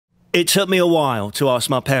It took me a while to ask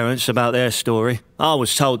my parents about their story. I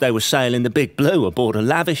was told they were sailing the Big Blue aboard a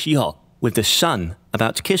lavish yacht, with the sun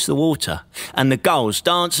about to kiss the water, and the gulls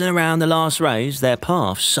dancing around the last rays their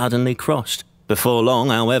paths suddenly crossed. Before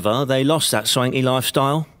long, however, they lost that swanky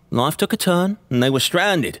lifestyle. Life took a turn, and they were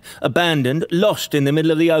stranded, abandoned, lost in the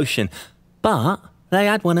middle of the ocean. But they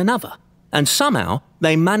had one another, and somehow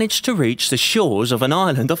they managed to reach the shores of an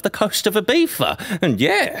island off the coast of Ibiza. And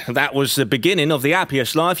yeah, that was the beginning of the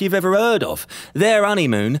happiest life you've ever heard of. Their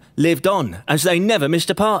honeymoon lived on, as they never missed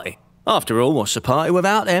a party. After all, what's a party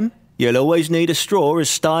without them? You'll always need a straw as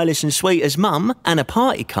stylish and sweet as Mum, and a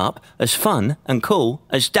party cup as fun and cool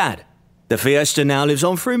as Dad. The fiesta now lives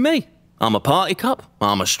on through me. I'm a party cup,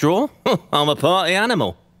 I'm a straw, I'm a party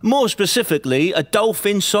animal. More specifically, a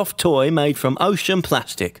dolphin soft toy made from ocean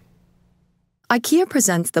plastic. Ikea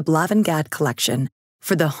presents the Blavengad collection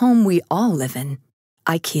for the home we all live in.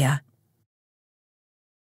 Ikea.